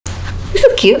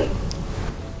cute?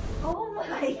 Oh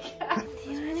my god.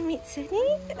 Do you want to meet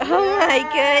Sydney? Oh my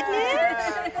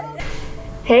goodness.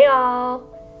 Hey y'all.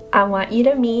 I want you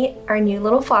to meet our new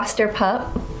little foster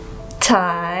pup,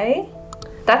 Ty.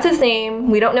 That's his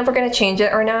name. We don't know if we're gonna change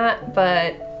it or not,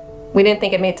 but we didn't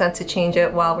think it made sense to change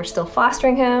it while we're still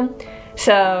fostering him.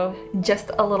 So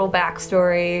just a little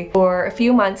backstory. For a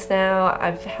few months now,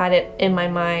 I've had it in my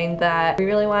mind that we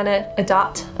really want to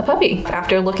adopt a puppy.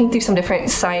 After looking through some different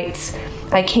sites,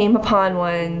 I came upon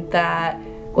one that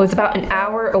was about an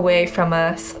hour away from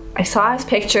us. I saw his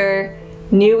picture,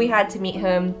 knew we had to meet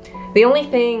him. The only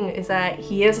thing is that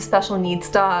he is a special needs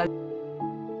dog.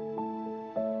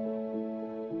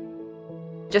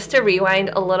 Just to rewind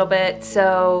a little bit,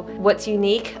 so what's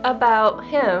unique about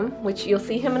him, which you'll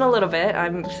see him in a little bit,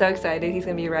 I'm so excited, he's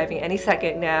gonna be arriving any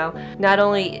second now. Not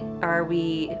only are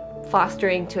we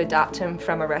fostering to adopt him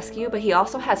from a rescue, but he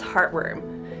also has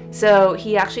heartworm. So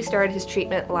he actually started his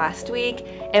treatment last week,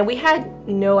 and we had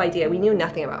no idea, we knew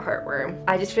nothing about heartworm.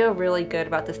 I just feel really good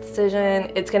about this decision.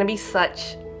 It's gonna be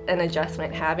such an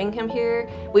adjustment having him here.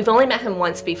 We've only met him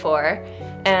once before,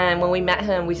 and when we met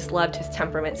him, we just loved his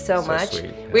temperament so much. Sweet,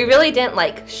 yeah. We really didn't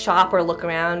like shop or look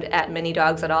around at many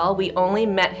dogs at all. We only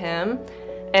met him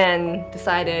and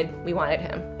decided we wanted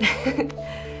him.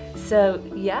 So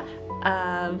yeah,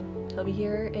 he'll be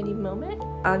here any moment.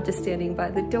 I'm just standing by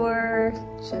the door,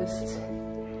 just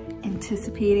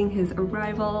anticipating his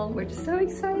arrival. We're just so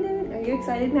excited. Are you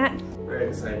excited, Matt? Very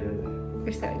excited.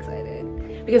 We're so excited.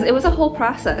 Because it was a whole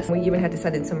process. We even had to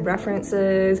send in some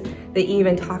references. They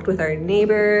even talked with our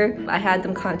neighbor. I had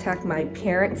them contact my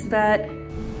parents' vet.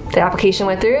 The application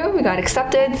went through, we got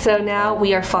accepted, so now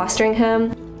we are fostering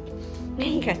him.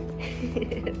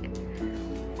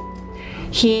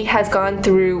 He has gone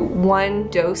through 1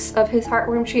 dose of his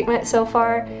heartworm treatment so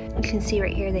far. You can see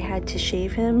right here they had to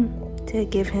shave him to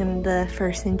give him the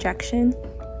first injection.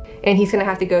 And he's gonna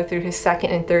have to go through his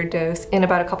 2nd and 3rd dose in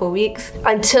about a couple of weeks.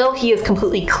 Until he is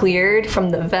completely cleared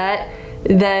from the vet,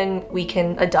 then we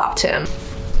can adopt him.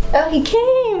 Oh, he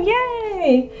came,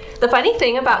 yay! The funny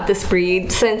thing about this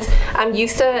breed, since I'm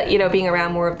used to, you know, being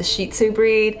around more of the Shih Tzu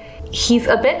breed, he's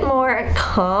a bit more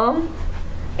calm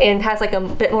and has like a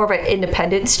bit more of an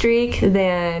independent streak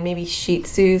than maybe Shih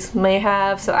Tzus may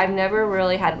have. So I've never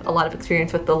really had a lot of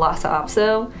experience with the Lhasa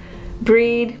apso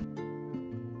breed.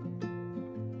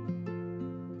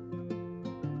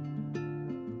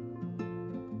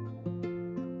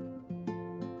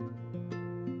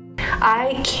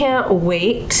 I can't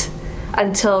wait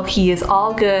until he is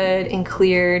all good and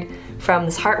cleared from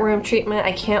this heartworm treatment.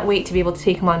 I can't wait to be able to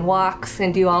take him on walks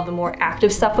and do all the more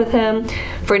active stuff with him.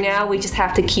 For now, we just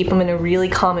have to keep him in a really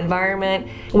calm environment.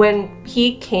 When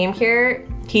he came here,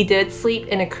 he did sleep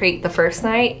in a crate the first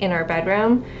night in our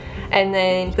bedroom. And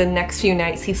then the next few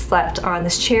nights he slept on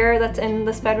this chair that's in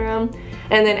this bedroom.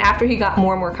 And then after he got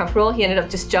more and more comfortable, he ended up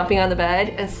just jumping on the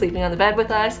bed and sleeping on the bed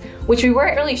with us, which we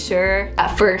weren't really sure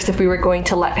at first if we were going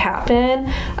to let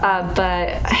happen.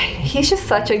 But he's just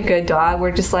such a good dog.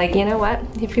 We're just like, you know what?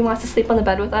 If he wants to sleep on the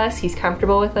bed with us, he's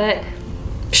comfortable with it,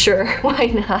 sure, why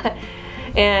not?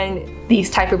 And these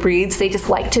type of breeds, they just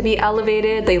like to be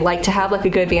elevated. They like to have like a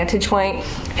good vantage point.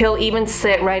 He'll even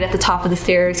sit right at the top of the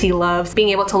stairs. He loves being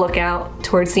able to look out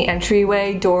towards the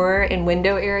entryway, door, and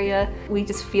window area. We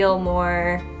just feel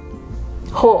more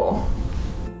whole.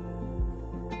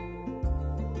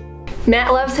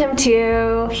 Matt loves him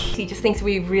too. He just thinks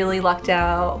we really lucked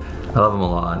out. I love him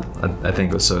a lot. I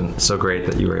think it was so great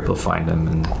that you were able to find him.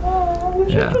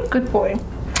 And Yeah. Good boy.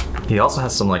 He also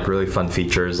has some like really fun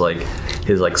features, like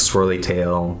his like swirly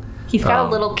tail. He's got a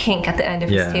little kink at the end of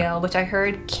his tail, which I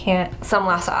heard some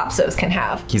Lhasa apsos can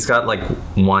have. He's got like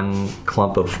one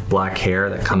clump of black hair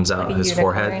that comes out of his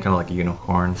forehead, kind of like a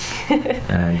unicorn.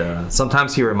 And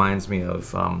sometimes he reminds me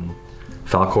of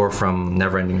Falcor from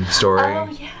Neverending Story. Oh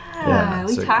yeah,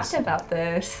 we talked about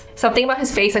this. Something about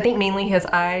his face, I think mainly his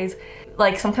eyes.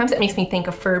 Like sometimes it makes me think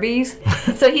of Furbies.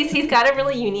 So he's got a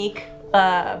really unique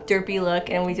derpy look,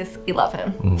 and we love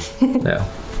him. Yeah.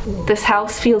 This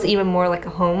house feels even more like a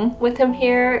home with him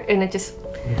here, and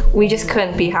we just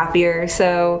couldn't be happier.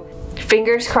 So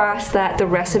fingers crossed that the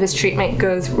rest of his treatment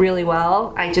goes really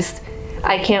well.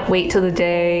 I can't wait till the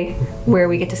day where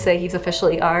we get to say he's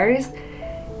officially ours.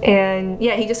 And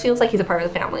yeah, he just feels like he's a part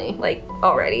of the family, like,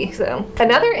 already, so.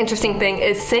 Another interesting thing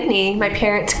is Sydney, my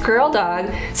parents' girl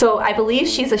dog. So I believe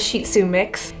she's a Shih Tzu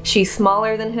mix. She's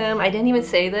smaller than him. I didn't even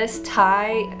say this.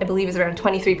 Ty, I believe, is around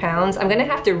 23 pounds. I'm gonna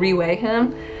have to reweigh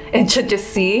him and should just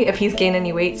see if he's gained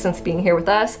any weight since being here with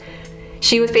us.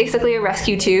 She was basically a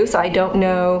rescue too, so I don't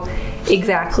know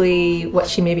exactly what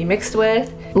she may be mixed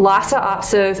with. Lhasa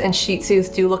Apsos and Shih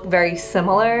Tzus do look very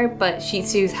similar, but Shih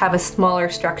Tzus have a smaller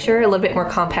structure, a little bit more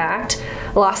compact.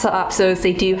 Lhasa Apsos,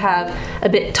 they do have a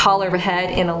bit taller of a head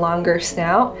and a longer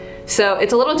snout. So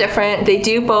it's a little different. They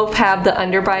do both have the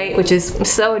underbite, which is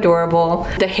so adorable.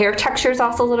 The hair texture is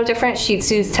also a little different. Shih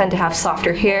Tzus tend to have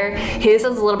softer hair. His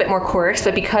is a little bit more coarse,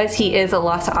 but because he is a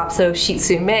Lhasa Apso Shih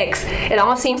Tzu mix, it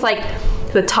almost seems like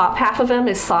the top half of him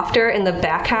is softer and the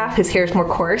back half, his hair is more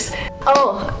coarse.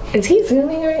 Oh, is he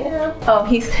zooming right now? Oh,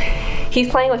 he's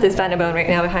playing with his Benabone right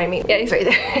now behind me. Yeah, he's right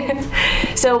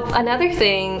there. So another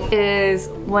thing is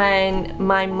when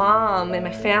my mom and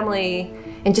my family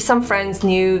and just some friends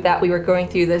knew that we were going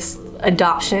through this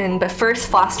adoption, but first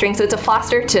fostering, so it's a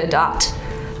foster to adopt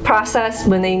process.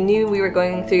 When they knew we were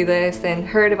going through this and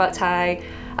heard about Ty,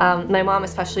 my mom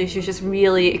especially, she was just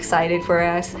really excited for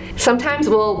us. Sometimes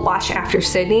we'll watch after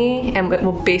Sydney and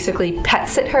we'll basically pet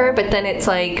sit her, but then it's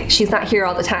like she's not here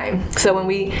all the time. So when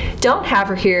we don't have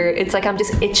her here, it's like I'm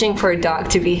just itching for a dog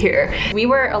to be here. We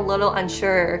were a little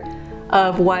unsure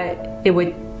of what it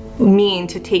would mean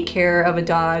to take care of a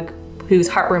dog who's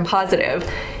heartworm positive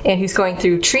and who's going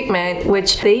through treatment,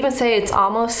 which they even say it's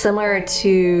almost similar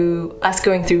to us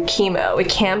going through chemo. It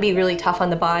can be really tough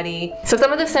on the body. So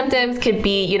some of the symptoms could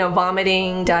be, you know,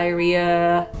 vomiting,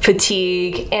 diarrhea,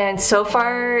 fatigue, and so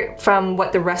far from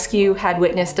what the rescue had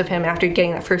witnessed of him after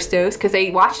getting that first dose, because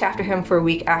they watched after him for a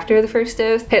week after the first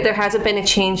dose, there hasn't been a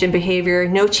change in behavior,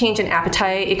 no change in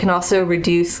appetite. It can also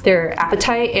reduce their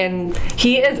appetite, and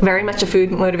he is very much a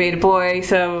food motivated boy,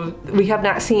 so we have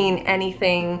not seen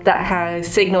anything that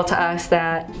has signaled to us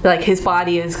that like his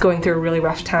body is going through a really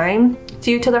rough time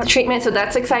due to the treatment. So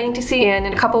that's exciting to see. And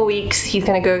in a couple of weeks he's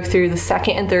going to go through the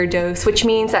second and third dose, which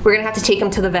means that we're going to have to take him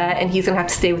to the vet and he's going to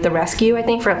have to stay with the rescue, I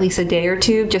think, for at least a day or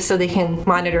two, just so they can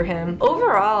monitor him.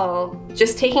 Overall,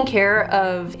 just taking care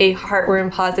of a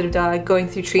heartworm positive dog going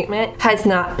through treatment has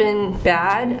not been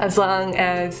bad, as long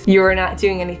as you're not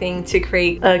doing anything to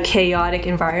create a chaotic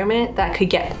environment that could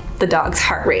get the dog's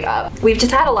heart rate up. We've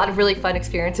just had a lot of really fun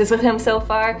experiences with him so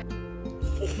far.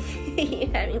 You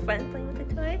having fun playing with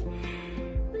the toy?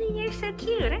 Well, you're so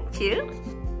cute, aren't you?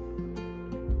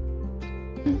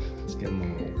 Let's give him a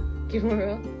roll. Give him a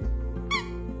roll.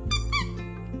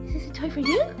 Is this a toy for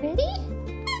you? Ready?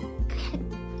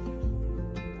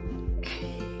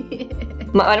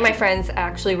 One of my friends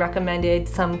actually recommended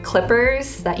some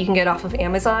clippers that you can get off of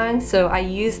Amazon, so I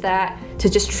used that to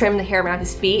just trim the hair around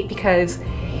his feet because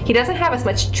he doesn't have as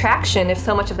much traction if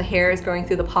so much of the hair is going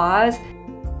through the paws.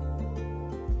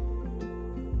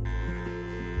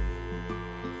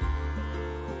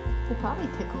 It probably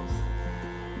tickles.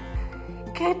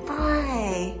 Good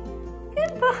boy.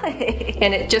 Good boy.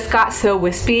 And it just got so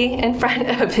wispy in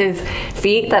front of his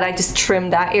feet that I just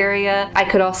trimmed that area. I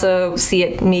could also see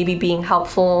it maybe being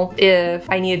helpful if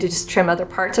I needed to just trim other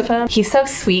parts of him. He's so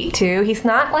sweet too. He's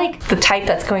not like the type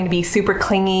that's going to be super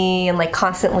clingy and like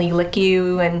constantly lick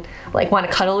you and like want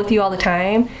to cuddle with you all the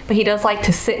time, but he does like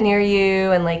to sit near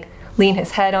you and like lean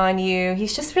his head on you.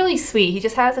 He's just really sweet. He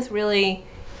just has this really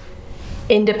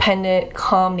independent,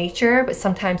 calm nature, but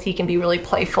sometimes he can be really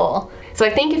playful. So I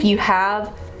think if you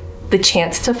have the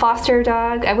chance to foster a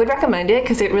dog, I would recommend it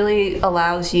because it really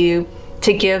allows you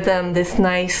to give them this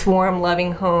nice, warm,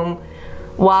 loving home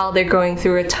while they're going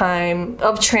through a time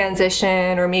of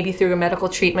transition or maybe through a medical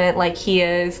treatment like he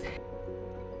is.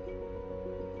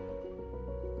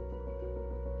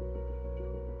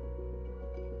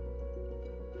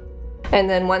 And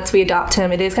then once we adopt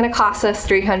him, it is going to cost us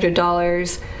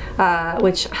 $300,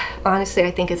 which honestly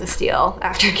I think is a steal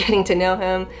after getting to know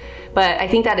him. But I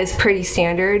think that is pretty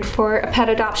standard for a pet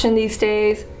adoption these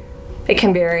days. It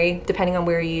can vary depending on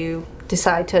where you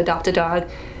decide to adopt a dog.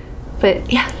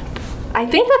 But yeah, I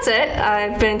think that's it.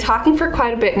 I've been talking for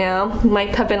quite a bit now.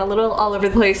 Might have been a little all over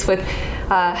the place with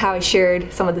how I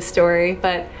shared some of the story,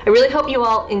 but I really hope you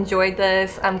all enjoyed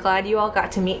this. I'm glad you all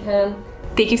got to meet him.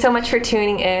 Thank you so much for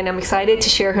tuning in. I'm excited to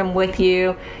share him with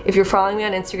you. If you're following me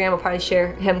on Instagram, I'll probably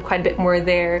share him quite a bit more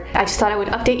there. I just thought I would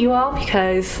update you all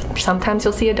because sometimes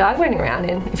you'll see a dog running around,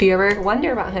 and if you ever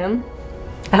wonder about him,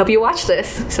 I hope you watch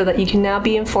this so that you can now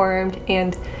be informed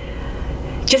and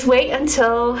just wait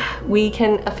until we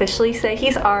can officially say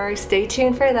he's ours. Stay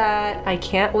tuned for that. I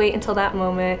can't wait until that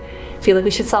moment. I feel like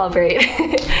we should celebrate.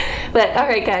 But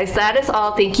alright guys, that is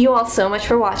all. Thank you all so much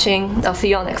for watching. I'll see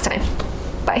you all next time.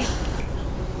 Bye.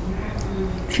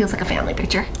 Feels like a family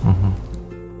picture.